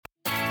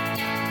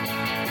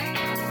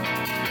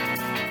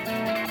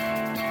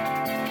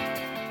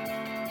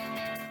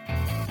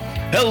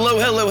Hello,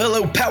 hello,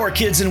 hello, Power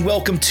Kids, and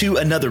welcome to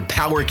another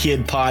Power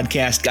Kid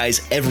podcast.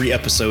 Guys, every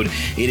episode,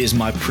 it is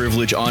my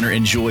privilege, honor,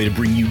 and joy to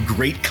bring you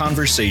great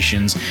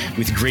conversations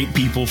with great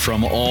people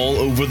from all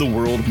over the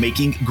world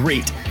making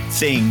great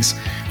things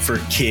for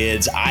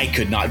kids. I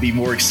could not be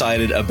more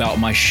excited about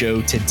my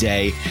show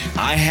today.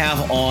 I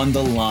have on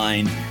the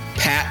line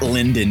Pat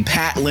Linden.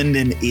 Pat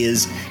Linden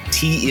is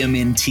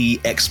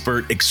TMNT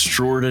expert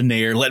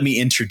extraordinaire. Let me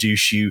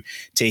introduce you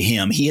to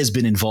him. He has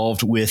been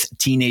involved with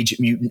Teenage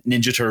Mutant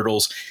Ninja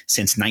Turtles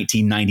since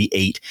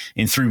 1998,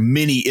 and through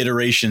many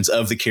iterations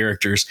of the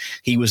characters.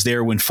 He was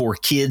there when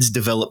 4Kids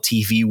developed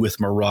TV with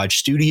Mirage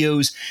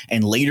Studios,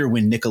 and later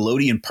when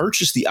Nickelodeon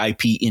purchased the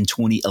IP in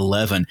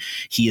 2011.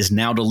 He is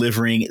now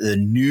delivering the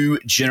new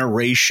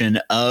generation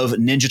of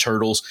Ninja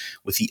Turtles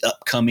with the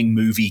upcoming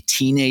movie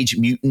Teenage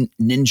Mutant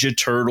Ninja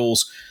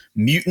Turtles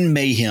Mutant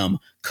Mayhem,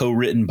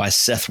 co-written by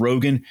Seth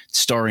Rogen,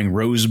 starring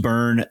Rose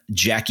Byrne,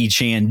 Jackie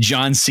Chan,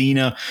 John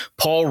Cena,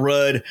 Paul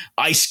Rudd,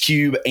 Ice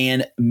Cube,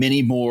 and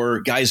many more.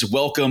 Guys,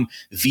 welcome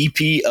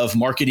VP of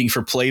Marketing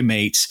for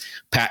Playmates,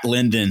 Pat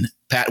Linden.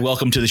 Pat,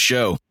 welcome to the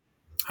show.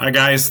 Hi,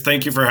 guys.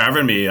 Thank you for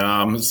having me.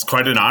 It's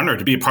quite an honor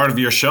to be a part of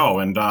your show,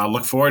 and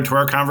look forward to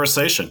our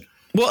conversation.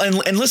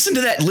 Well, and listen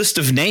to that list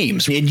of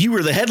names. And you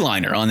were the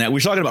headliner on that. We're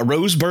talking about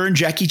Rose Byrne,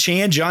 Jackie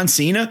Chan, John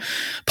Cena,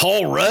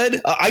 Paul Rudd,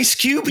 Ice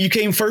Cube. You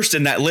came first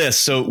in that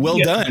list. So well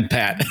done,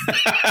 Pat.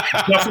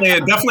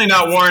 Definitely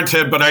not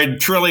warranted, but I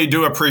truly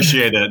do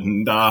appreciate it.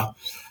 And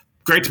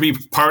great to be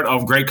part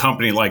of a great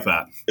company like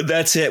that.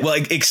 That's it.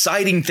 Well,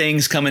 exciting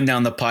things coming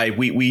down the pipe.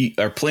 We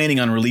are planning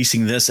on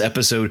releasing this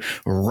episode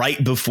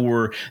right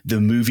before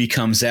the movie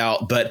comes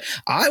out. But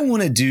I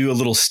want to do a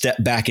little step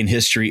back in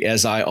history,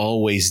 as I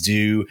always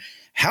do.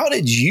 How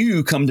did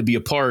you come to be a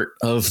part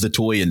of the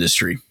toy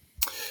industry?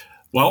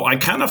 Well, I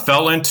kind of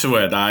fell into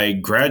it. I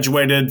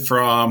graduated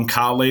from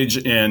college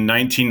in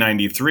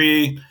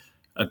 1993,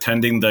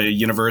 attending the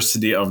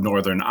University of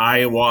Northern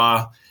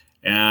Iowa.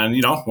 And,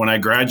 when I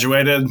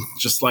graduated,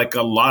 just like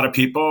a lot of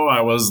people, I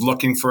was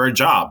looking for a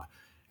job.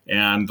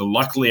 And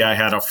luckily, I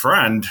had a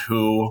friend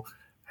who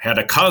had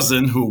a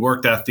cousin who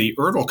worked at the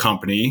Ertl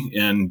Company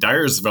in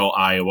Dyersville,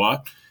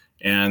 Iowa.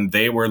 And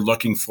they were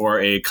looking for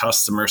a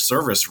customer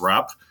service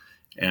rep.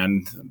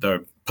 And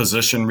the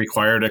position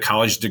required a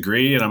college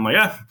degree. And I'm like,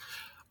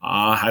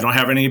 I don't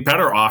have any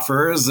better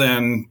offers.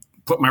 And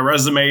put my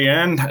resume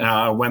in,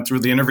 went through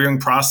the interviewing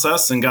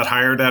process and got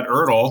hired at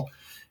Ertl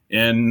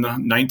in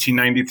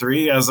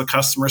 1993 as a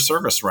customer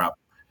service rep.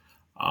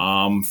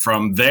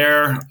 From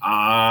there,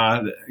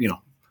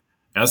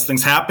 as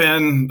things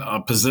happen,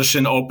 a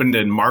position opened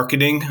in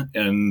marketing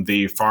in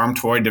the farm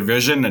toy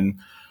division. And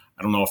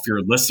I don't know if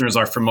your listeners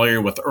are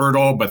familiar with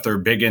Ertl, but they're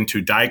big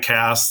into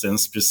die-cast and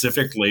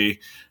specifically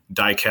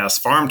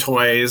die-cast farm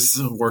toys,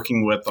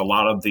 working with a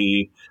lot of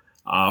the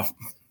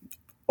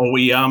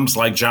OEMs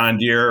like John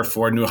Deere,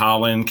 Ford New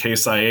Holland,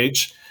 Case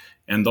IH,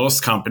 and those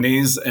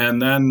companies.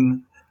 And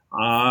then,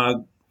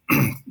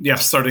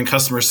 starting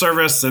customer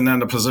service, and then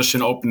the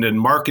position opened in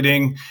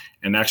marketing.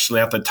 And actually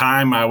at the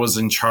time, I was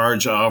in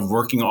charge of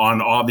working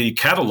on all the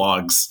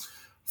catalogs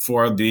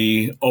for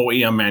the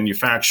OEM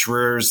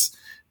manufacturers.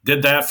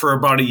 Did that for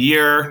about a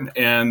year,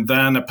 and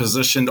then a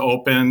position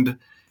opened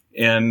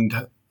in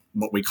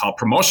what we call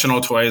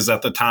promotional toys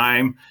at the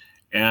time,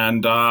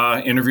 and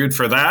interviewed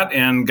for that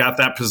and got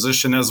that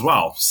position as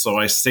well. So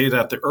I stayed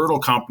at the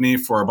Ertl Company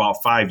for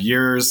about 5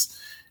 years,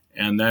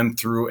 and then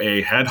through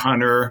a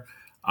headhunter,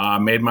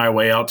 made my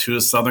way out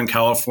to Southern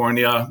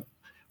California,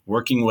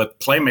 working with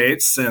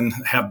Playmates, and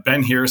have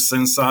been here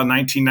since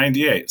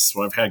 1998.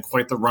 So I've had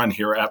quite the run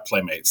here at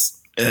Playmates.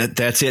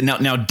 That's it.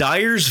 Now,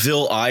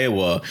 Dyersville,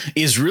 Iowa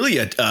is really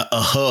a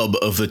hub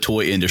of the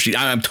toy industry.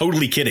 I'm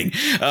totally kidding.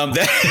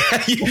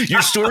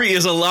 Your story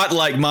is a lot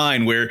like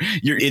mine, where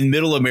you're in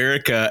Middle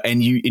America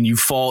and you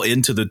fall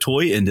into the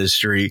toy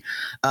industry.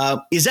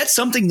 Is that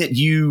something that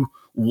you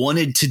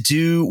wanted to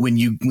do when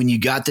you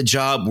got the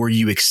job? Were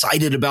you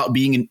excited about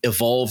being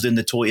involved in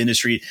the toy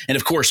industry? And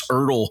of course,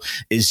 Ertl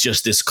is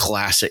just this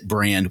classic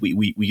brand.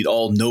 We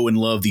all know and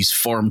love these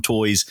farm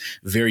toys,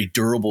 very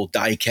durable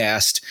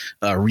die-cast,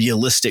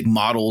 realistic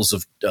models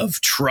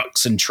of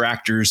trucks and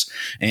tractors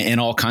and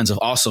all kinds of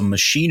awesome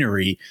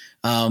machinery.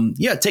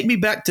 Take me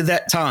back to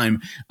that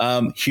time.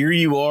 Here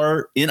you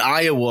are in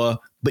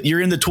Iowa, but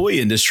you're in the toy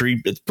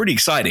industry. It's pretty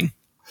exciting.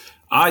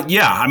 I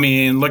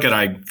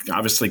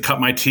obviously cut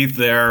my teeth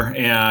there,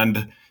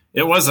 and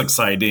it was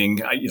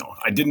exciting.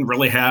 I didn't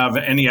really have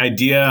any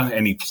idea,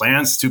 any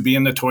plans to be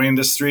in the toy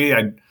industry.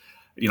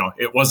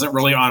 It wasn't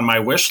really on my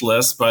wish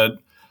list, but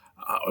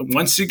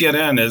once you get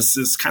in,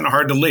 it's kind of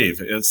hard to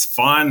leave. It's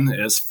fun,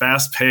 it's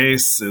fast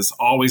paced, it's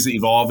always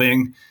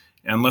evolving.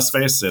 And let's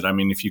face it,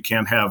 if you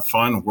can't have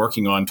fun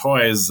working on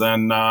toys,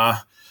 then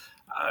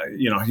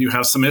you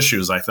have some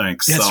issues, I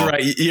think. That's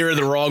right. You're in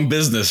the wrong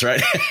business,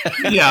 right?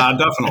 Yeah,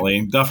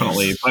 definitely.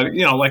 But,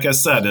 like I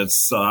said,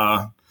 it's,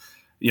 got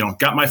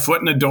my foot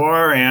in the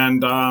door,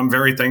 and I'm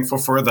very thankful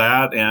for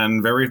that,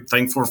 and very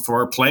thankful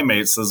for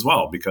Playmates as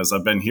well, because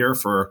I've been here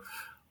for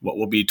what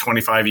will be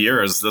 25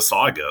 years this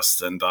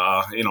August. And,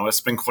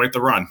 it's been quite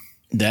the run.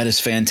 That is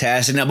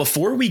fantastic. Now,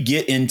 before we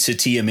get into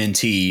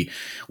TMNT,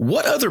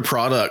 what other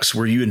products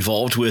were you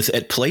involved with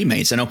at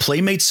Playmates? I know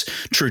Playmates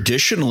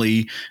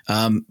traditionally,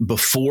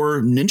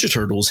 before Ninja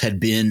Turtles, had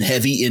been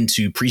heavy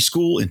into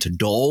preschool, into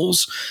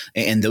dolls,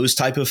 and those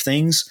type of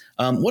things.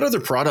 What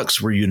other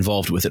products were you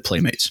involved with at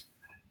Playmates?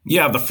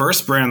 Yeah, the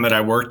first brand that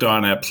I worked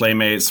on at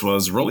Playmates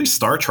was really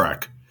Star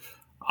Trek.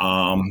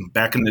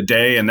 Back in the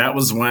day. And that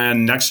was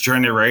when Next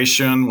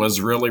Generation was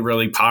really,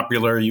 really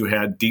popular. You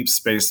had Deep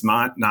Space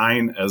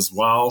Nine as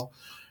well.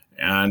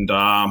 And,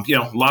 a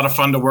lot of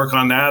fun to work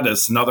on that.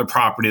 It's another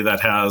property that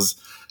has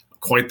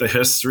quite the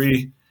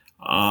history.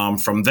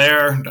 From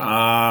there,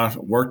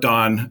 worked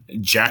on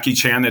Jackie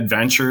Chan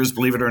Adventures.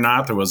 Believe it or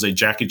not, there was a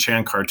Jackie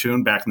Chan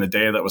cartoon back in the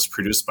day that was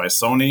produced by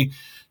Sony.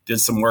 Did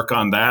some work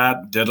on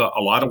that. Did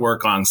a lot of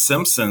work on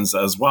Simpsons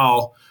as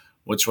well,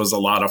 which was a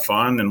lot of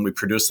fun. And we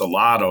produced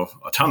a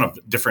ton of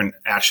different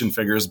action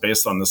figures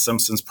based on the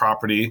Simpsons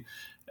property,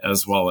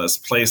 as well as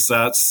play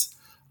sets.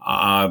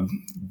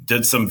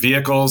 Did some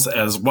vehicles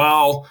as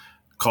well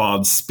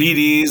called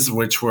Speedies,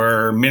 which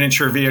were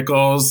miniature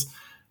vehicles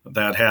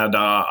that had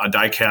a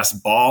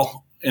die-cast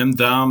ball in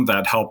them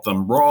that helped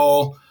them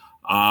roll.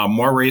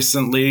 More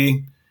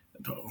recently,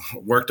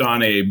 worked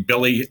on a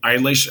Billie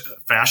Eilish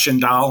fashion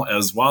doll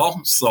as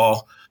well.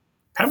 So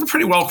have a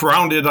pretty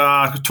well-rounded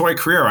toy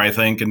career, I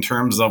think, in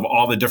terms of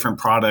all the different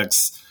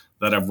products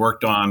that I've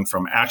worked on,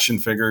 from action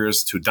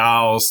figures to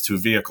dolls to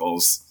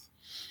vehicles.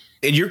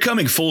 And you're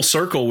coming full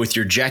circle with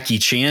your Jackie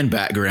Chan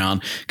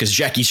background, because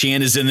Jackie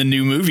Chan is in the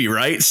new movie,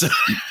 right? So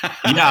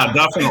yeah,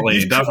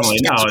 definitely. No,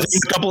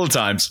 it's a couple of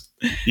times.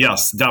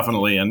 Yes,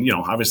 definitely. And,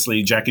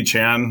 obviously Jackie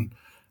Chan,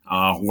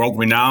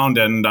 world-renowned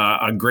and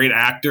a great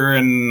actor,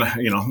 and,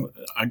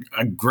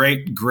 a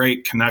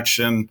great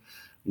connection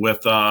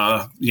with,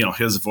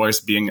 his voice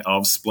being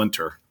of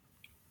Splinter.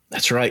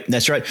 That's right.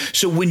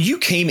 So when you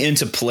came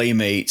into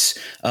Playmates,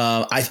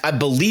 I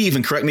believe,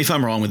 and correct me if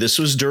I'm wrong, this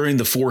was during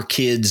the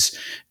 4Kids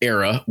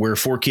era, where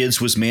 4Kids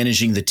was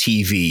managing the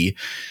TV.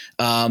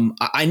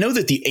 I know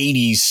that the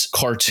 80s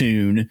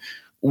cartoon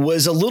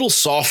was a little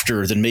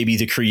softer than maybe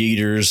the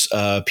creators,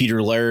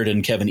 Peter Laird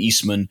and Kevin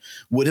Eastman,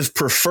 would have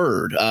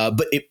preferred.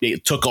 But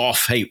it took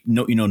off. Hey,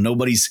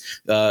 nobody's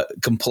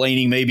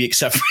complaining, maybe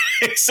except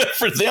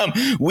for them.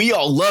 We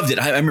all loved it.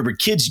 I remember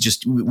kids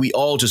we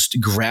all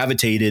just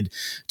gravitated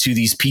to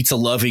these pizza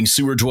loving,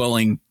 sewer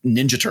dwelling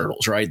Ninja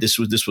Turtles. Right? This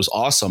was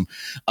awesome.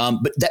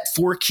 But that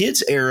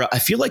 4Kids era, I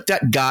feel like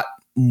that got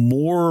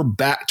more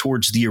back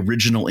towards the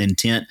original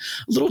intent,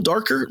 a little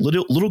darker,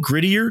 little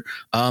grittier,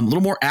 a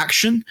little more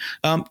action.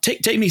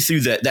 Take me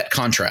through that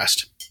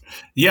contrast.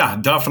 Yeah,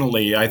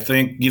 definitely. I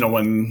think,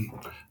 when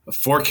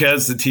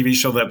 4Kids, the TV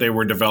show that they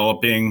were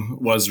developing,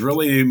 was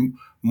really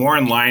more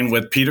in line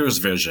with Peter's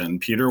vision.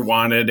 Peter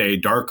wanted a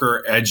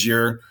darker,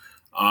 edgier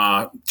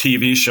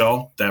TV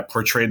show that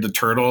portrayed the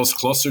Turtles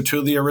closer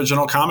to the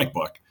original comic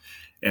book.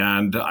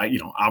 And,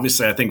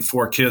 obviously I think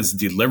 4Kids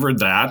delivered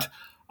that.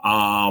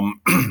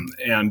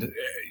 And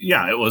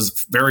yeah, it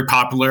was very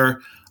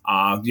popular.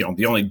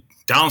 The only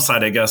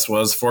downside, I guess,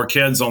 was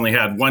 4Kids only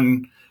had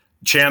one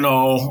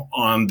channel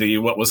on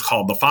what was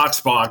called the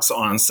Fox Box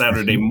on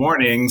Saturday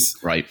mornings.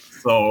 Right.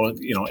 So,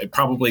 it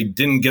probably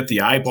didn't get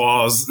the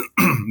eyeballs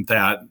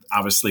that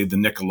obviously the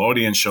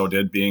Nickelodeon show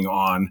did, being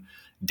on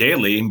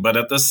daily. But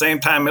at the same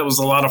time, it was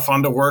a lot of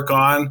fun to work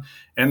on,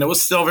 and it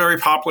was still very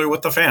popular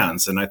with the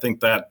fans. And I think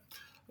that,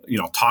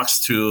 talks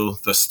to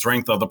the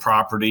strength of the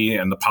property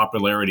and the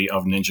popularity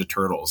of Ninja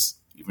Turtles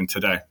even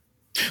today.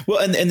 Well,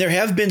 and there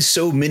have been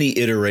so many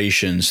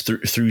iterations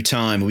through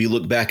time. We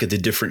look back at the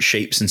different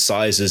shapes and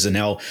sizes and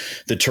how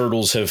the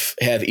Turtles have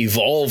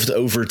evolved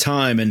over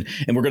time. And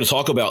we're going to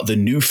talk about the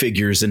new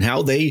figures and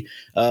how they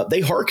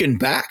harken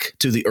back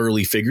to the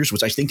early figures,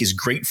 which I think is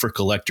great for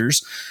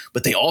collectors.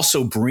 But they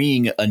also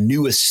bring a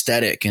new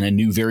aesthetic and a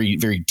new, very,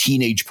 very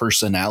teenage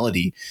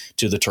personality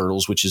to the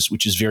Turtles, which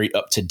is very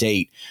up to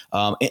date.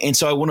 And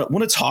so I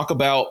want to talk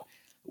about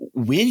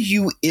when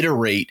you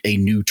iterate a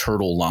new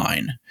Turtle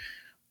line.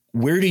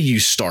 Where do you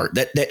start?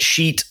 That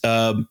sheet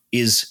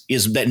is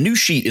that new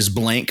sheet is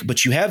blank,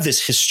 but you have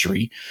this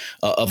history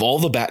of all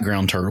the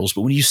background Turtles.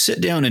 But when you sit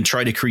down and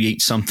try to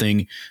create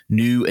something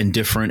new and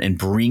different and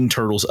bring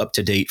Turtles up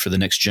to date for the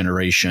next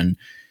generation,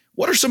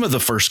 what are some of the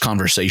first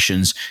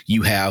conversations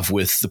you have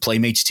with the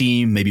Playmates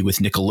team, maybe with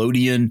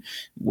Nickelodeon?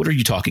 What are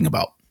you talking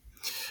about?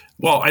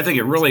 Well, I think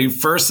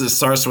it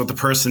starts with the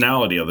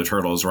personality of the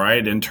Turtles,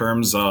 right? In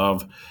terms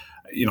of,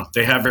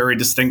 they have very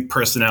distinct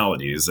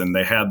personalities, and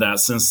they had that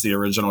since the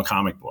original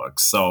comic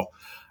books. So,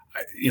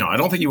 I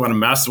don't think you want to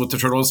mess with the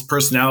Turtles'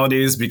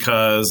 personalities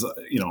because,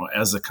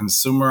 as a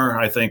consumer,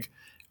 I think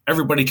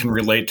everybody can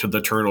relate to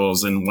the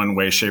Turtles in one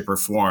way, shape, or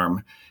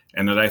form.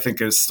 And I think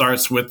it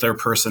starts with their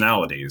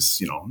personalities.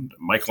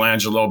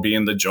 Michelangelo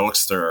being the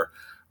jokester,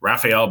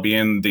 Raphael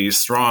being the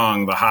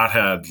strong, the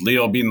hothead,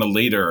 Leo being the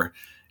leader,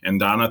 and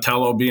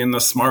Donatello being the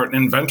smart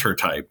inventor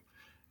type.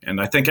 And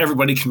I think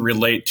everybody can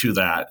relate to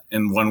that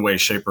in one way,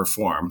 shape, or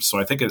form. So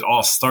I think it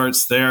all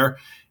starts there.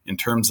 in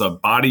terms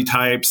of body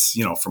types,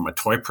 from a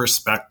toy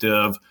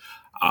perspective,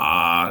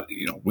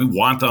 we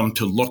want them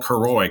to look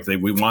heroic.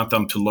 We want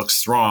them to look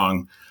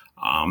strong,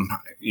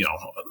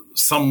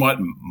 somewhat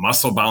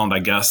muscle bound, I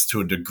guess, to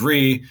a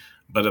degree,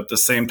 but at the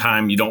same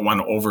time, you don't want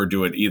to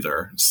overdo it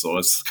either. So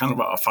it's kind of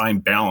a fine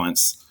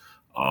balance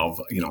of,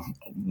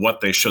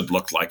 what they should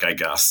look like, I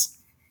guess.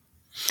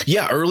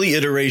 Yeah, early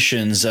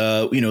iterations,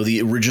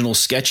 the original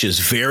sketches,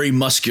 very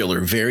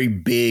muscular, very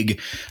big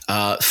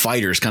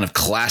fighters, kind of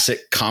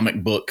classic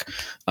comic book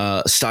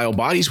style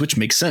bodies, which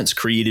makes sense,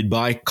 created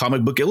by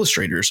comic book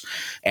illustrators.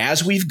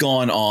 As we've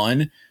gone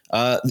on,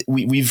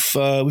 we've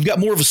got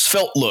more of a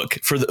svelte look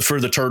for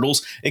the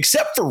turtles,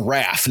 except for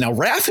Raph. Now,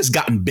 Raph has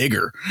gotten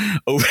bigger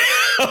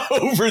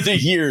over the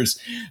years.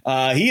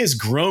 He has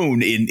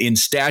grown in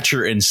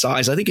stature and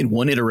size. I think in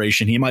one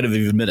iteration, he might have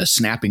even been a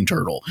snapping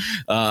turtle.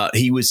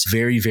 He was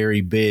very, very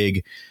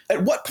big.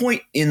 At what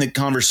point in the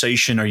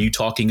conversation are you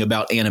talking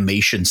about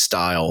animation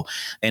style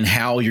and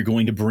how you're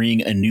going to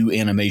bring a new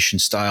animation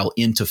style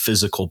into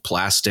physical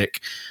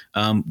plastic?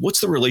 What's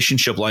the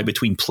relationship like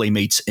between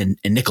Playmates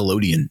and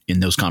Nickelodeon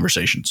in those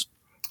conversations?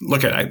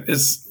 Look,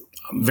 it's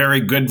a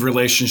very good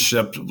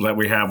relationship that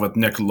we have with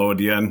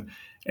Nickelodeon.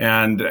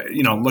 And,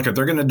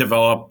 they're going to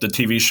develop the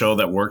TV show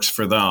that works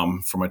for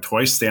them. From a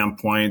toy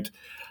standpoint,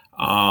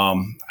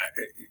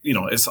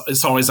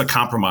 it's always a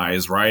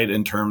compromise, right?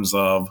 In terms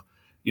of,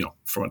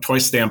 from a toy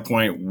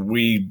standpoint,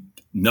 we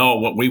know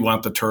what we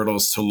want the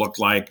turtles to look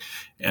like.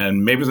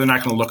 And maybe they're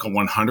not going to look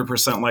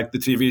 100% like the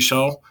TV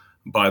show,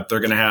 but they're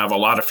going to have a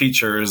lot of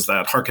features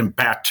that harken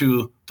back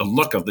to the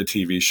look of the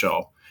TV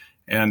show.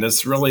 And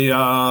it's really,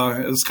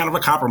 it's kind of a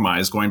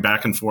compromise going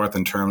back and forth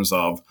in terms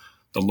of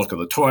the look of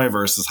the toy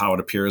versus how it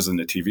appears in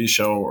the TV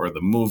show or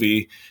the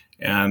movie.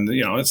 And,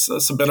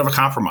 it's a bit of a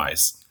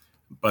compromise.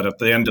 But at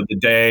the end of the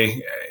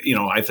day,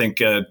 I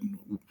think,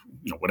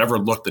 whatever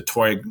look the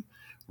toy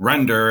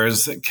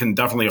renders can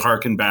definitely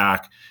harken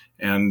back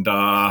and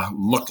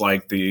look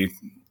like the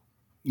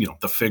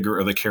figure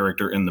or the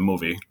character in the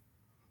movie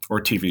or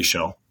TV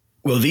show.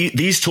 Well,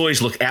 these toys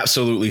look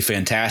absolutely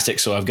fantastic.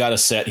 So I've got a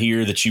set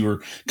here that you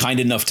were kind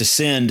enough to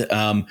send.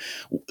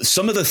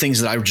 Some of the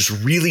things that I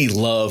just really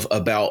love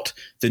about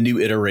the new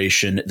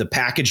iteration, the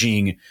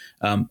packaging,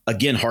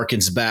 again,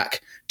 harkens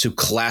back to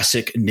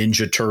classic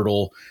Ninja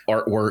Turtle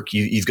artwork.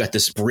 You've got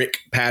this brick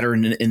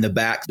pattern in the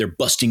back. They're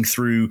busting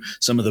through.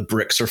 Some of the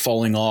bricks are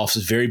falling off.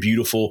 It's very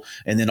beautiful.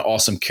 And then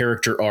awesome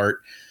character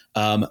art.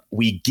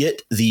 We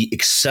get the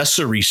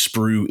accessory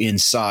sprue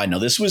inside. Now,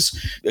 this was,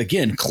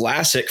 again,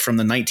 classic from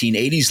the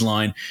 1980s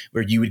line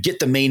where you would get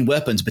the main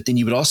weapons, but then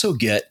you would also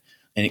get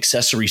an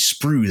accessory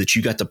sprue that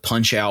you got to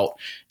punch out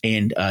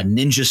and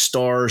ninja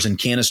stars and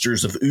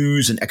canisters of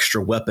ooze and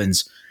extra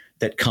weapons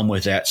that come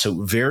with that.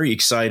 So very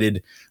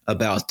excited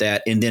about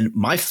that. And then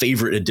my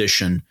favorite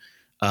addition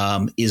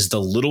is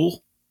the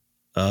little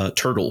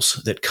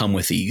turtles that come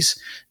with these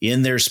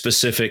in their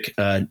specific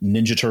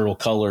Ninja Turtle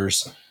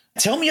colors.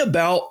 Tell me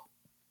about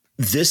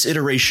this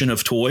iteration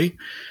of toy.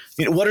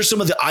 What are some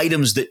of the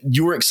items that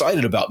you were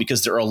excited about?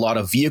 Because there are a lot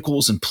of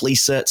vehicles and play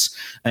sets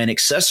and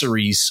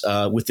accessories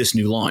with this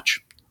new launch.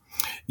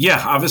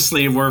 Yeah,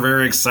 obviously, we're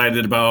very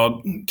excited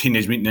about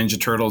Teenage Mutant Ninja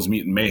Turtles,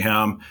 Mutant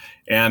Mayhem.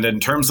 And in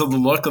terms of the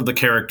look of the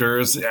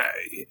characters,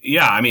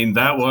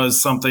 that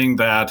was something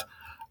that,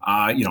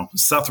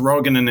 Seth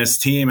Rogen and his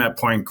team at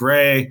Point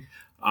Grey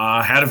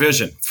had a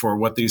vision for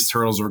what these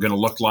turtles were going to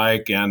look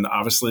like. And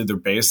obviously, they're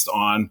based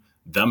on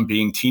them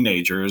being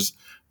teenagers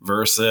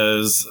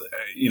versus,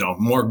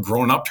 more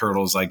grown-up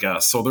turtles, I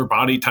guess. So their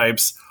body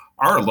types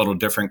are a little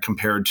different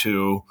compared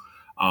to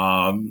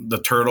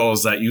the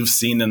turtles that you've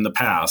seen in the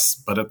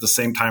past. But at the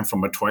same time,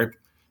 from a toy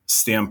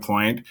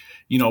standpoint,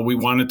 we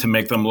wanted to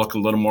make them look a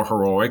little more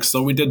heroic.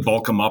 So we did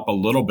bulk them up a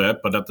little bit.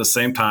 But at the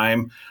same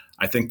time,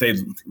 I think they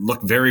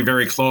look very,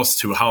 very close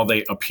to how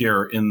they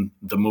appear in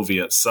the movie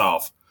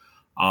itself.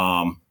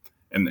 And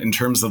in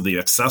terms of the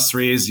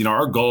accessories,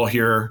 our goal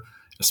here,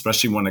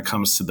 especially when it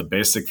comes to the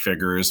basic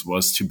figures,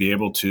 was to be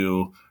able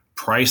to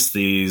price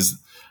these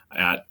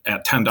at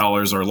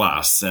 $10 or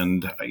less.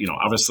 And,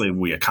 obviously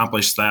we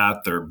accomplished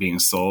that. They're being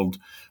sold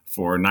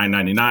for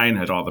 $9.99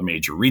 at all the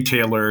major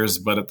retailers.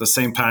 But at the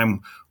same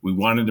time, we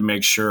wanted to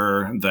make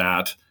sure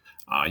that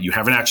you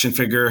have an action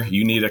figure,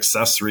 you need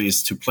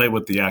accessories to play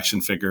with the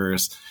action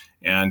figures.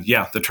 And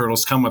yeah, the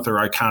turtles come with their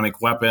iconic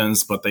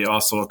weapons, but they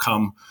also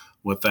come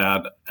with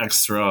that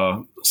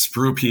extra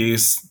sprue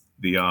piece,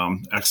 the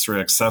extra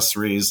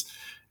accessories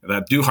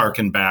that do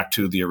harken back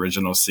to the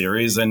original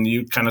series. And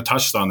you kind of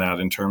touched on that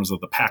in terms of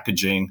the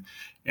packaging.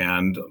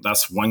 And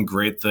that's one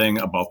great thing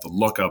about the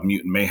look of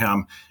Mutant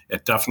Mayhem.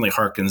 It definitely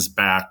harkens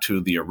back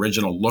to the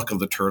original look of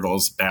the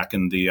turtles back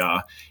in the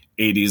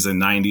 80s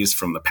and 90s,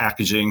 from the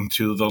packaging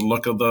to the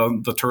look of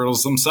the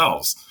turtles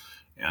themselves.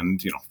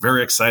 And,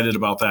 very excited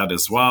about that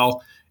as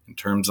well. In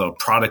terms of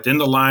product in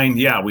the line,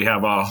 yeah, we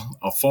have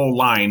a full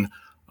line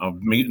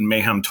of Mutant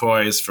Mayhem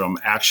toys, from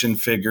action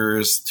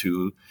figures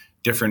to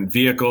different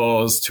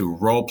vehicles to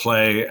role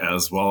play,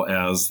 as well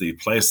as the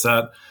play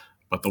set.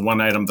 But the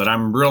one item that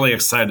I'm really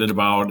excited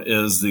about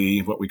is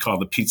what we call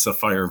the Pizza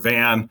Fire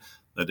van.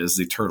 That is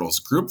the Turtles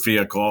group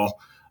vehicle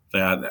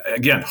that,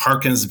 again,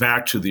 harkens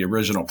back to the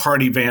original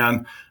party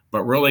van,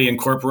 but really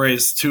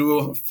incorporates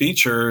two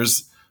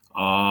features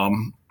of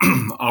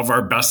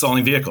our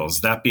best-selling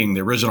vehicles, that being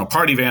the original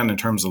party van in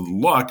terms of the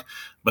look,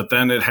 but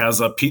then it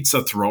has a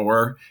pizza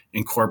thrower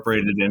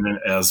incorporated in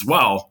it as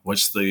well,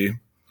 which the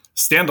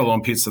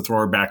standalone pizza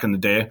thrower back in the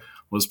day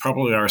was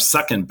probably our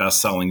second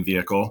best-selling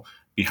vehicle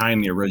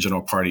behind the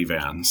original party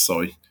van.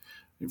 So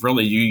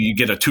really you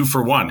get a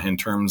 2-for-1 in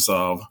terms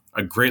of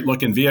a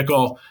great-looking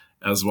vehicle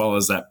as well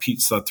as that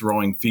pizza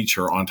throwing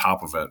feature on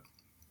top of it.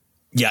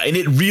 Yeah, and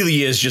it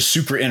really is just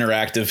super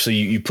interactive. So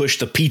you push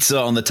the pizza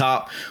on the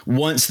top.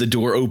 Once the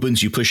door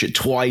opens, you push it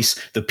twice.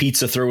 The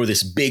pizza thrower,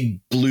 this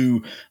big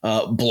blue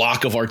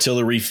block of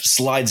artillery,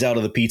 slides out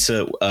of the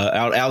pizza,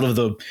 out of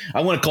the, I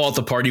want to call it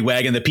the party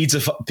wagon, the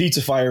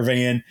pizza fire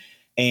van,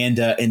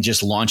 and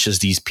just launches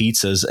these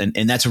pizzas.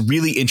 And that's a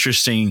really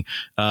interesting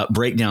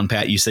breakdown,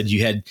 Pat. You said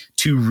you had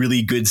two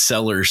really good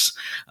sellers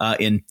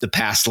in the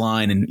past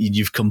line, and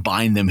you've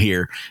combined them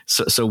here.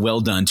 So well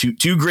done.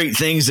 Two great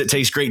things that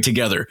taste great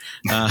together.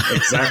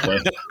 Exactly.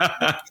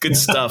 Good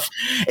stuff.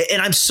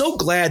 And I'm so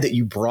glad that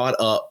you brought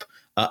up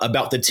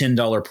about the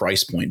 $10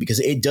 price point, because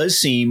it does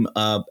seem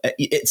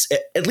it's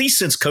at least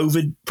since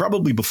COVID,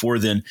 probably before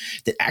then,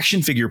 that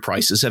action figure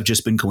prices have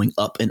just been going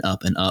up and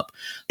up and up.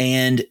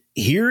 And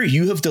here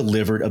you have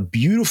delivered a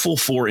beautiful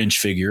 4-inch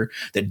figure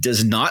that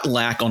does not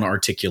lack on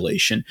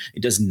articulation.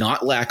 It does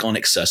not lack on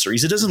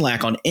accessories. It doesn't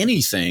lack on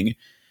anything.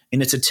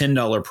 And it's a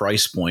 $10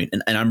 price point.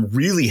 And I'm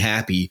really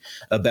happy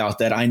about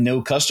that. I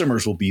know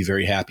customers will be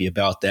very happy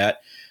about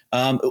that.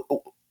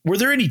 Were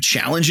there any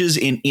challenges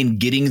in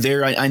getting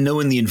there? I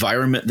know in the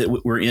environment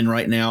that we're in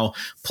right now,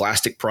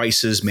 plastic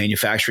prices,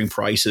 manufacturing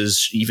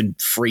prices, even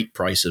freight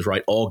prices,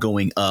 right, all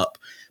going up.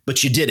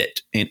 But you did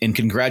it, and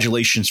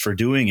congratulations for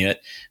doing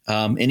it.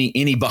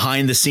 Any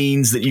behind the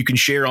scenes that you can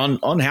share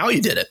on how you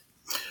did it?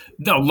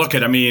 No,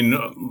 I mean,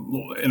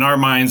 in our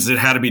minds, it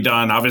had to be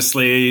done.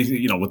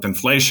 Obviously, with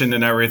inflation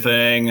and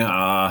everything,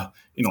 a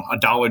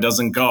dollar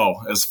doesn't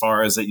go as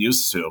far as it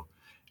used to.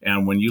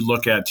 And when you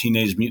look at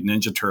Teenage Mutant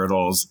Ninja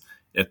Turtles,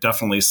 it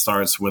definitely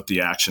starts with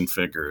the action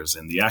figures,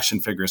 and the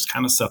action figures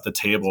kind of set the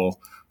table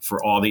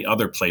for all the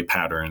other play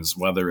patterns,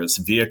 whether it's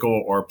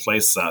vehicle or play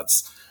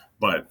sets.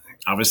 But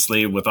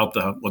obviously, without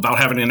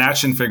having an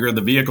action figure,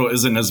 the vehicle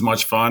isn't as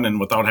much fun, and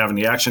without having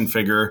the action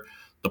figure,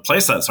 the play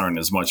sets aren't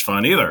as much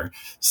fun either.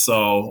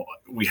 So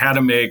we had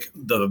to make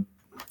the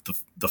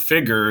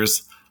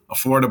figures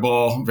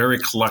affordable, very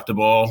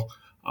collectible,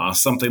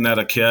 something that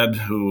a kid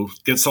who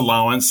gets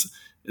allowance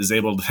is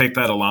able to take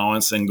that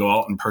allowance and go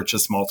out and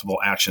purchase multiple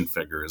action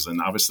figures. And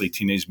obviously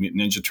Teenage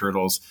Mutant Ninja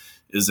Turtles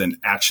is an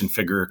action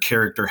figure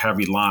character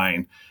heavy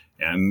line.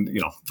 And,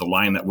 the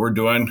line that we're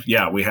doing,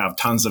 we have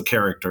tons of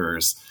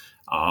characters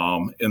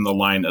in the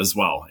line as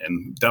well.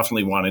 And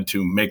definitely wanted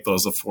to make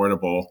those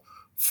affordable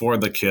for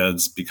the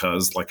kids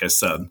because, like I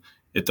said,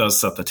 it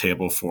does set the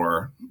table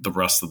for the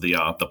rest of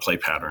the play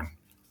pattern.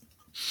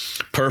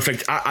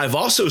 Perfect. I've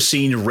also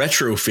seen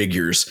retro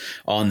figures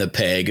on the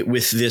peg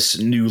with this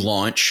new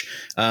launch.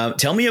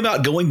 Tell me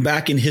about going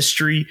back in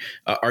history.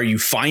 Are you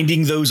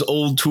finding those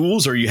old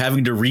tools? Are you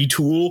having to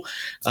retool?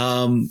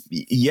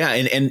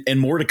 And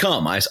more to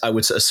come, I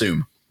would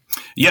assume.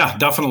 Yeah,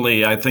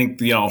 definitely. I think,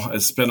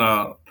 it's been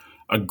a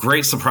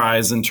great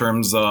surprise in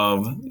terms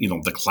of,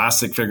 the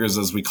classic figures,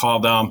 as we call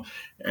them.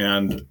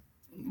 And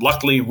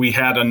luckily, we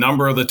had a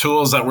number of the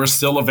tools that were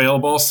still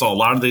available. So a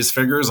lot of these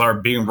figures are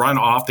being run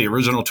off the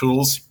original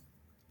tools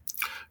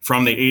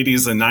from the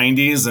 80s and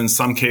 90s. In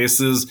some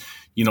cases,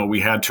 we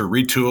had to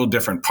retool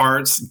different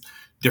parts,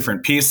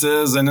 different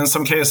pieces, and in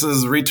some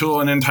cases,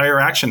 retool an entire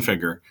action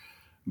figure.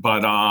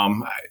 But,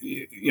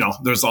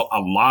 there's a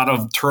lot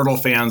of Turtle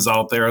fans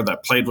out there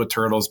that played with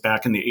Turtles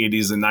back in the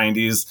 80s and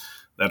 90s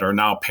that are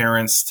now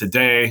parents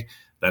today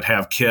that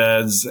have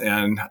kids,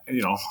 and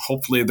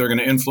hopefully they're going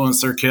to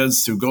influence their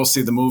kids to go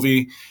see the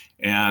movie,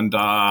 and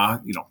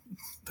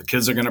the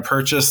kids are going to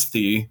purchase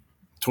the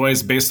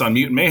toys based on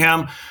Mutant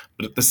Mayhem,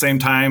 but at the same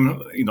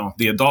time,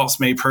 the adults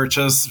may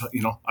purchase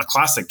a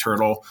classic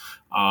Turtle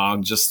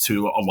just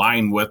to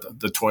align with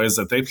the toys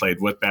that they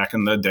played with back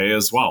in the day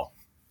as well.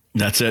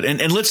 That's it.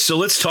 And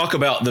let's talk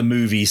about the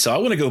movie. So I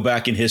want to go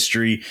back in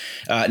history.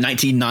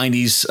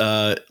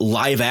 1990s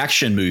live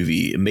action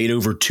movie. It made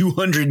over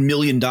 $200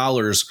 million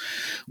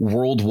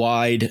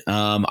worldwide.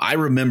 I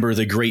remember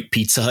the great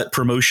Pizza Hut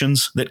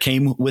promotions that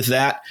came with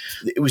that.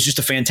 It was just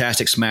a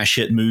fantastic smash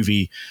hit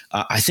movie.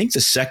 I think the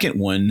second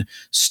one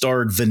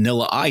starred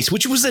Vanilla Ice,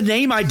 which was a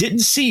name I didn't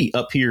see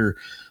up here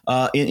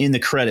in the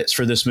credits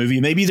for this movie.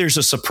 Maybe there's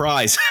a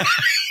surprise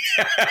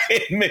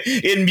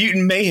in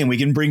Mutant Mayhem. We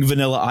can bring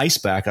Vanilla Ice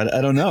back.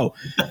 I don't know.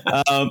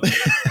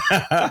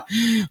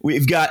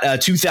 We've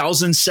got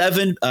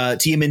 2007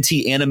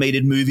 TMNT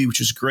animated movie,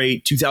 which is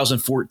great.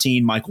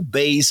 2014 Michael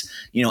Bay's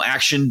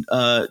action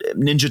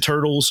Ninja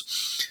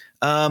Turtles.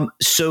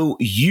 So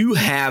you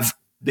have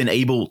been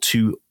able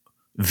to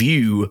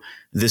view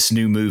this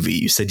new movie?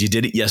 You said you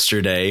did it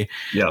yesterday.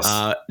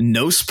 Yes.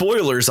 No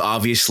spoilers,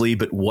 obviously,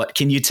 but what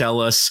can you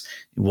tell us?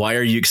 Why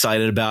are you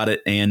excited about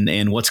it?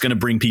 And what's going to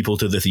bring people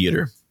to the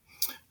theater?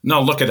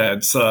 No, look at it.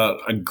 It's a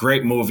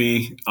great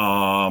movie.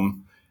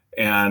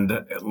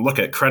 And look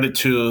at credit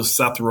to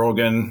Seth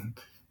Rogen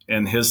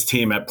and his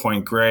team at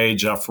Point Grey,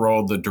 Jeff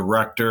Rowe, the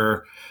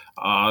director.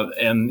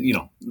 And,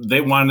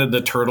 they wanted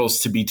the turtles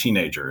to be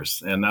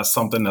teenagers. And that's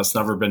something that's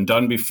never been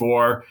done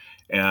before.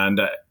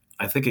 And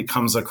I think it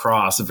comes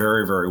across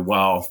very, very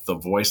well. The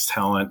voice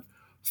talent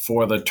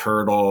for the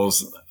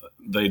turtles,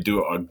 they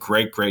do a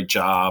great, great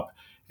job.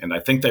 And I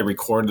think they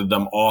recorded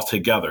them all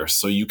together.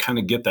 So you kind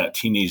of get that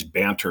teenage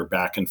banter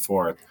back and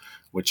forth,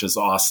 which is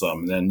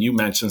awesome. And then you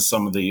mentioned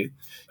some of the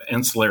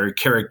ancillary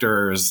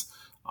characters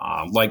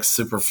like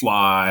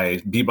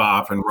Superfly,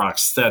 Bebop, and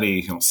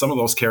Rocksteady. Some of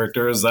those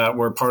characters that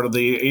were part of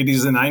the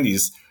 80s and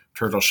 90s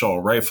Turtle Show,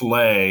 Ray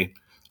Fillet,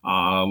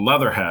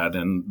 Leatherhead,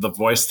 and the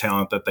voice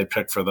talent that they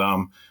picked for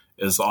them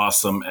is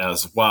awesome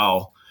as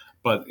well.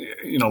 But,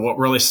 what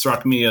really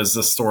struck me is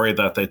the story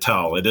that they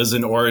tell. It is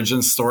an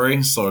origin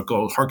story, so it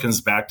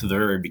harkens back to the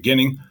very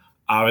beginning.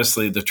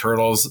 Obviously, the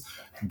Turtles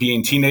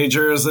being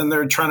teenagers, and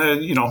they're trying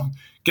to,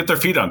 get their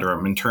feet under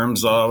them in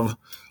terms of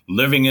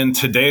living in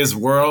today's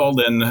world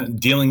and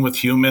dealing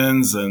with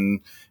humans and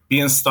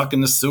being stuck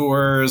in the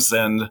sewers.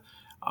 And,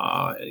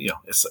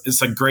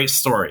 it's a great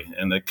story,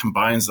 and it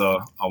combines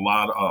a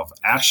lot of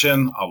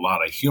action, a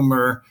lot of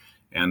humor.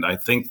 And I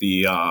think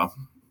the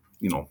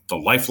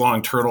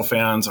lifelong Turtle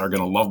fans are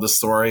going to love the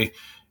story,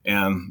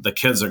 and the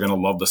kids are going to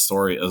love the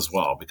story as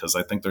well, because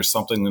I think there's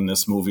something in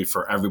this movie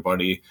for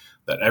everybody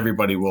that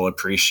everybody will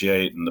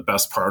appreciate. And the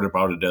best part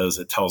about it is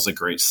it tells a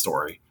great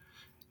story.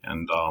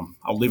 And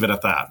I'll leave it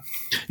at that.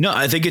 No,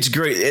 I think it's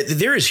great.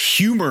 There is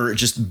humor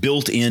just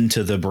built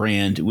into the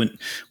brand.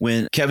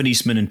 When Kevin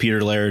Eastman and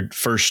Peter Laird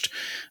first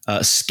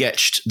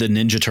sketched the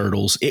Ninja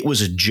Turtles, it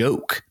was a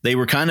joke. They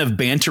were kind of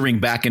bantering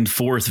back and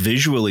forth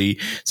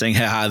visually, saying,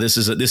 "Ha, this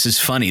is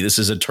funny. This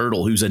is a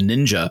turtle who's a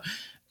ninja."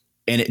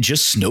 And it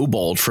just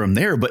snowballed from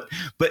there. But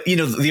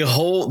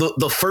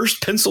the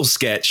first pencil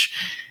sketch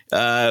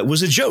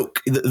was a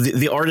joke.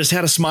 The artist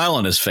had a smile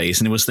on his face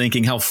and was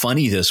thinking how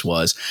funny this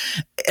was.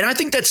 And I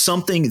think that's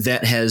something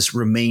that has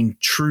remained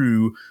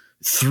true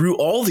through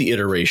all the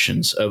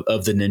iterations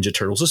of the Ninja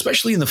Turtles,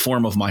 especially in the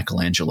form of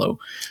Michelangelo.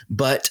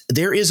 But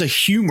there is a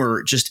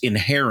humor just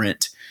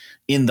inherent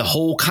in the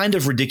whole kind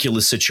of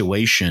ridiculous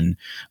situation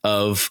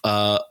of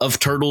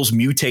turtles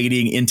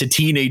mutating into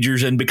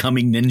teenagers and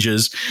becoming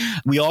ninjas.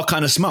 We all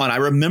kind of smile. And I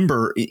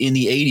remember in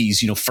the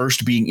 80s,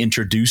 first being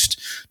introduced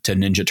to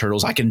Ninja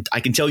Turtles. I can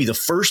tell you the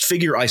first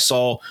figure I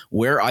saw,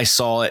 where I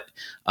saw it,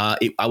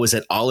 I was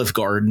at Olive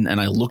Garden,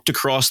 and I looked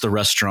across the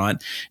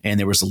restaurant, and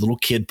there was a little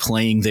kid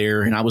playing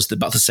there, and I was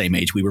about the same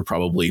age. We were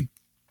probably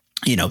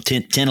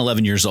 10,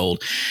 11 years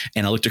old.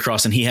 And I looked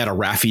across, and he had a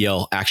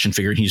Raphael action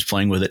figure, and he was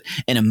playing with it.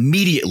 And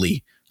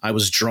immediately I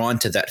was drawn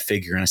to that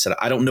figure. And I said,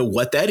 I don't know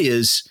what that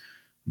is,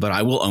 but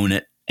I will own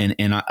it.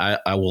 And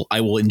I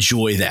will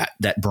enjoy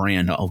that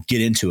brand. I'll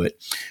get into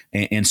it.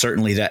 And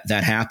certainly that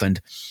happened.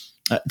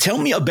 Tell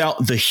me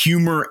about the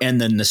humor and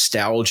the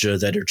nostalgia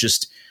that are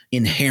just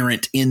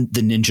inherent in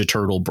the Ninja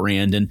Turtle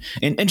brand.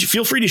 And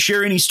feel free to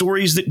share any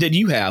stories that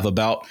you have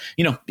about,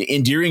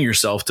 endearing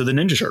yourself to the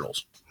Ninja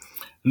Turtles.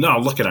 No,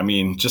 look at,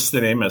 just the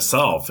name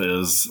itself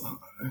is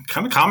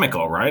kind of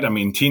comical, right?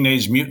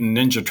 Teenage Mutant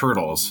Ninja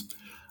Turtles.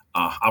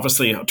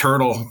 Obviously, a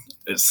turtle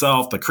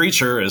itself, the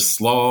creature is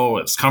slow,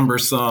 it's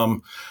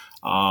cumbersome.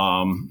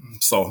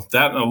 So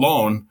that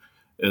alone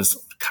is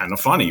kind of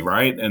funny,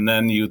 right? And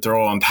then you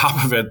throw on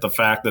top of it the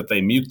fact that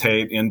they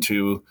mutate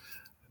into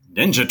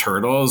Ninja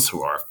Turtles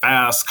who are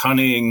fast,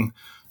 cunning,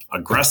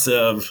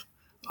 aggressive,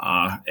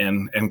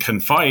 and can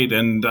fight.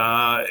 And,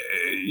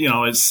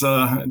 it's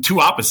two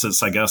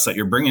opposites, I guess, that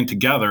you're bringing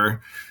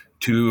together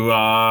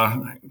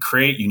to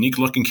create unique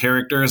looking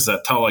characters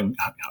that tell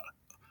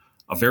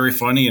a very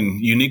funny and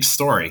unique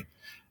story.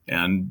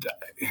 And,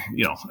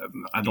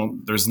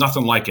 there's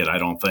nothing like it, I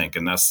don't think.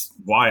 And that's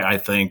why I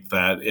think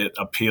that it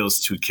appeals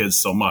to kids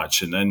so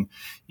much. And then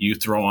you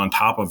throw on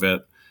top of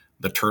it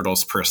the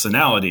Turtles'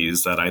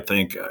 personalities that I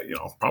think,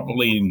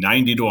 probably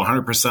 90 to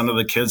 100% of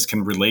the kids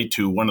can relate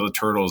to one of the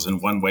Turtles in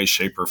one way,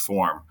 shape, or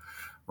form,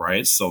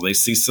 right? So they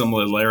see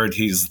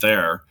similarities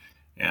there.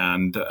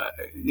 And,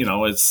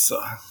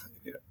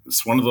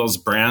 it's one of those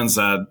brands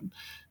that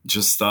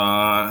just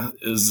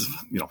is,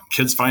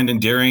 kids find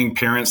endearing,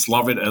 parents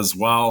love it as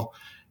well.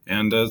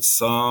 And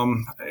it's,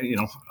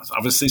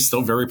 obviously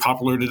still very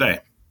popular today.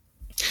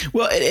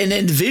 Well,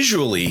 and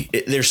visually,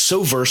 they're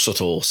so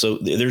versatile. So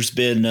there's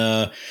been,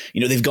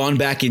 they've gone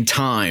back in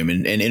time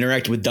and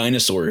interacted with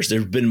dinosaurs. There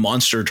have been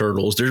monster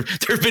turtles. There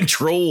have been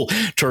troll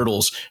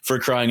turtles, for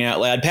crying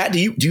out loud. Pat, do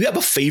you have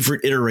a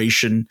favorite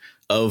iteration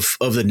of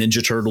the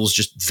Ninja Turtles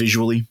just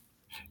visually?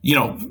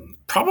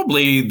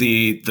 Probably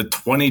the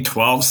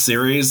 2012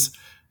 series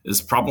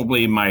is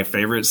probably my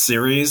favorite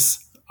series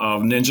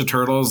of Ninja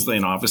Turtles.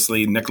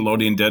 Obviously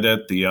Nickelodeon did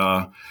it.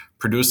 The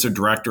producer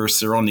director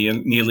Cyril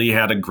Neely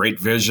had a great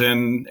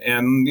vision,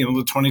 and the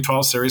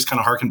 2012 series kind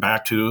of harkened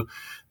back to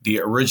the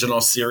original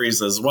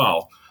series as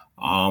well.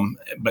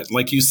 But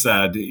like you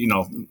said,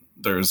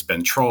 there's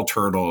been Troll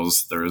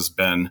Turtles, there's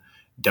been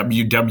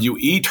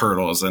WWE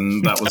Turtles,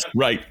 and that was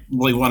right.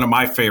 really one of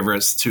my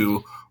favorites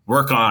to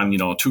work on.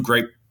 Two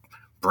great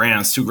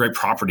brands, two great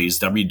properties,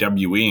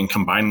 WWE, and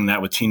combining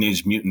that with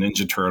Teenage Mutant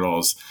Ninja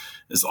Turtles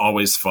is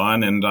always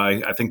fun. And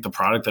I think the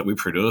product that we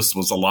produced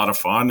was a lot of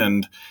fun.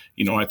 And,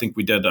 I think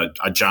we did a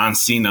John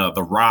Cena,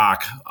 The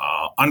Rock,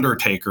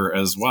 Undertaker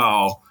as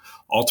well,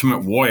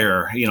 Ultimate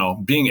Warrior,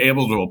 being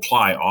able to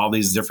apply all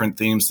these different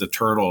themes to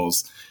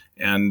Turtles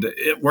and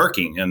it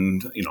working,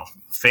 and,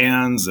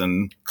 fans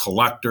and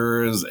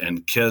collectors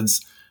and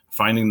kids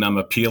finding them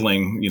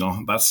appealing,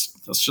 that's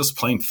just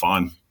plain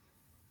fun.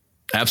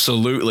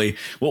 Absolutely.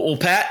 Well,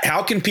 Pat,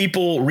 how can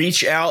people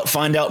reach out,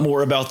 find out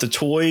more about the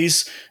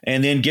toys,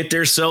 and then get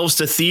themselves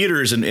to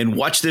theaters and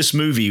watch this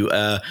movie?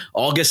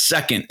 August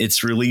 2nd,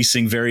 it's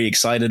releasing. Very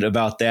excited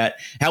about that.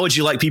 How would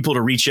you like people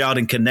to reach out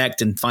and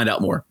connect and find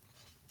out more?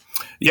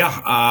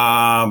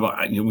 Yeah,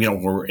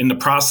 we're in the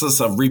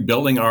process of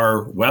rebuilding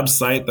our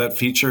website that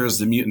features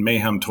the Mutant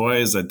Mayhem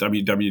toys at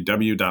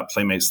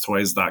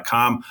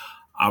www.playmatestoys.com.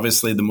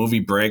 Obviously, the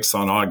movie breaks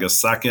on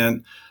August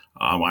 2nd.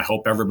 I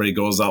hope everybody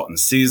goes out and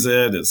sees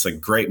it. It's a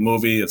great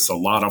movie. It's a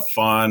lot of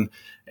fun.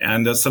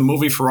 And it's a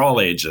movie for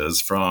all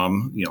ages,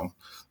 from,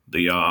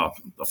 the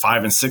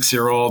 5 and 6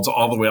 year olds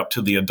all the way up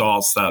to the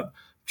adults that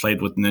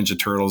played with Ninja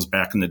Turtles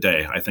back in the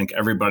day. I think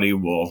everybody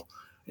will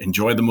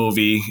enjoy the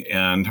movie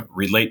and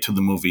relate to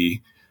the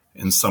movie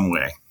in some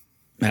way.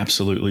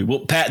 Absolutely. Well,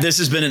 Pat, this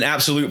has been an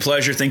absolute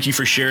pleasure. Thank you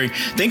for sharing.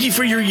 Thank you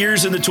for your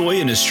years in the toy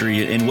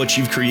industry and what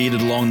you've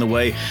created along the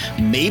way.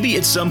 Maybe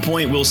at some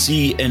point we'll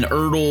see an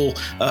Ertl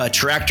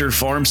Tractor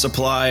Farm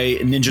Supply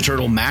Ninja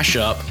Turtle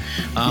mashup.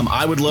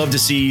 I would love to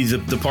see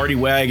the Party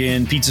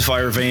Wagon Pizza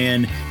Fire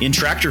van in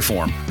tractor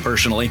form,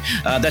 personally.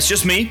 That's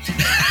just me.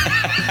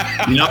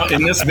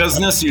 In this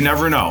business, you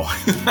never know.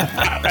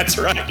 That's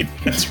right.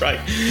 That's right.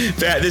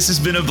 Pat, this has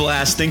been a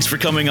blast. Thanks for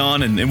coming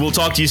on, and we'll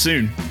talk to you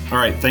soon. All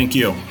right. Thank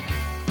you.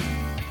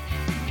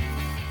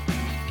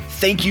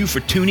 Thank you for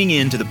tuning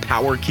in to the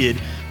Power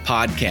Kid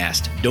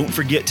podcast. Don't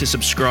forget to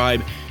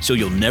subscribe so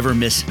you'll never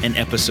miss an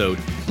episode.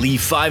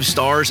 Leave 5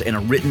 stars and a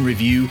written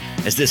review,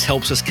 as this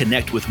helps us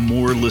connect with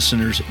more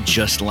listeners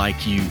just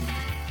like you.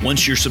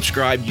 Once you're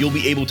subscribed, you'll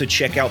be able to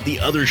check out the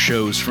other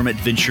shows from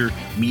Adventure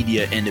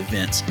Media and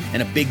Events.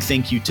 And a big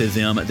thank you to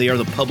them. They are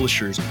the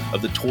publishers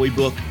of the Toy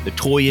Book, the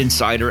Toy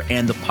Insider,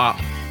 and the Pop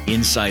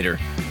Insider.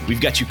 We've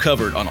got you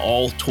covered on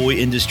all toy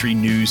industry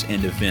news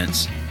and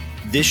events.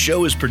 This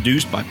show is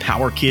produced by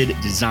Power Kid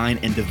Design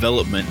and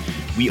Development.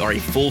 We are a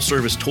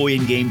full-service toy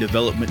and game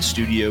development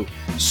studio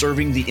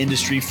serving the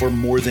industry for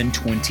more than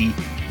 20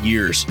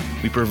 years.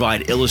 We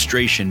provide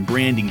illustration,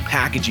 branding,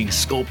 packaging,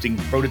 sculpting,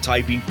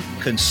 prototyping,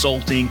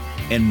 consulting,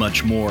 and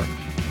much more.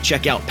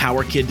 Check out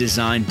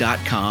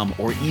powerkiddesign.com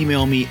or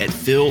email me at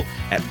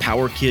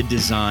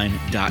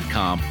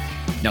phil@powerkiddesign.com.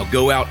 Now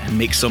go out and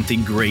make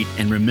something great,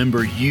 and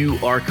remember, you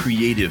are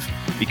creative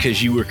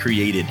because you were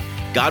created.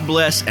 God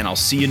bless, and I'll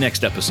see you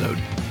next episode.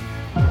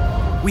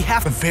 We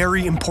have a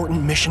very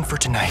important mission for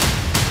tonight.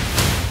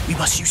 We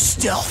must use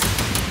stealth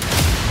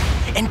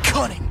and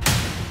cunning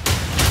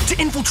to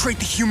infiltrate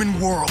the human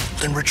world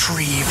and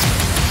retrieve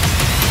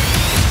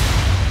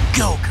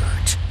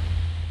Go-Gurt.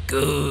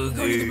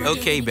 Go-Gurt.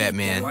 Okay,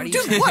 Batman.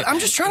 Dude, what? I'm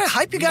just trying to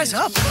hype you guys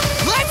up.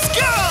 Let's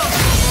go!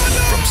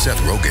 From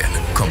Seth Rogen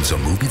comes a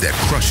movie that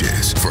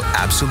crushes for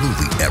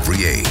absolutely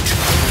every age.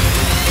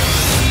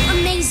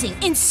 Amazing,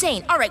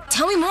 insane. All right,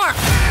 tell me more.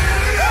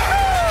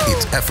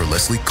 It's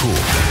effortlessly cool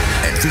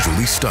and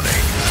visually stunning.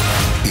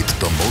 It's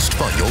the most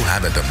fun you'll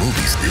have at the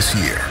movies this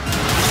year.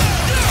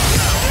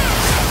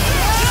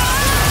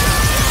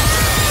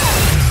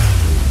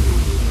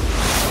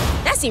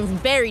 That seems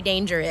very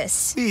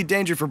dangerous. You eat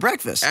danger for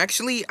breakfast.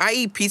 Actually, I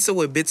eat pizza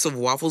with bits of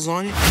waffles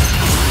on it.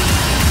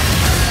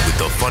 With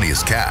the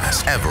funniest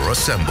cast ever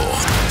assembled.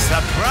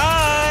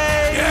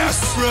 Surprise!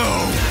 Yes, bro!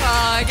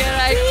 Oh, can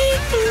I eat?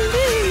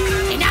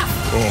 Enough!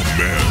 Oh,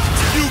 man.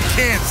 You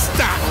can't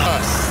stop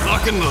us.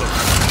 Lock and load.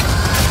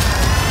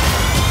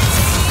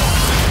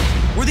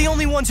 We're the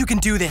only ones who can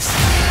do this.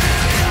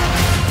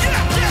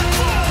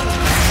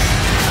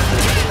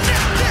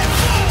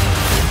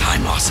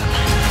 I'm awesome.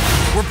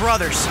 We're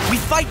brothers. We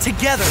fight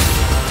together.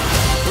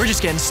 We're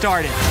just getting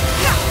started.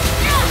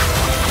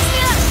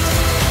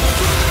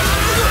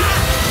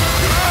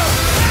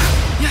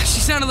 Yeah,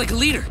 she sounded like a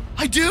leader.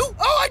 I do?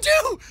 Oh, I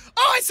do!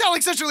 Oh, I sound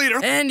like such a leader.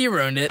 And you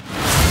ruined it.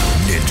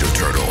 Ninja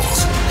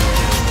Turtles.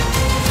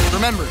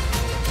 Remember,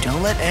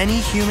 don't let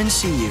any human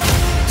see you.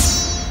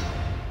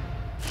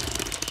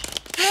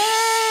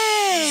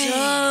 Hey!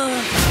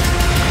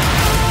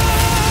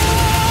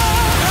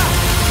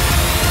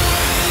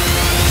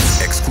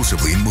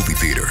 Exclusively in movie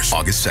theaters,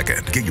 August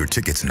 2nd. Get your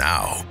tickets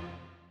now.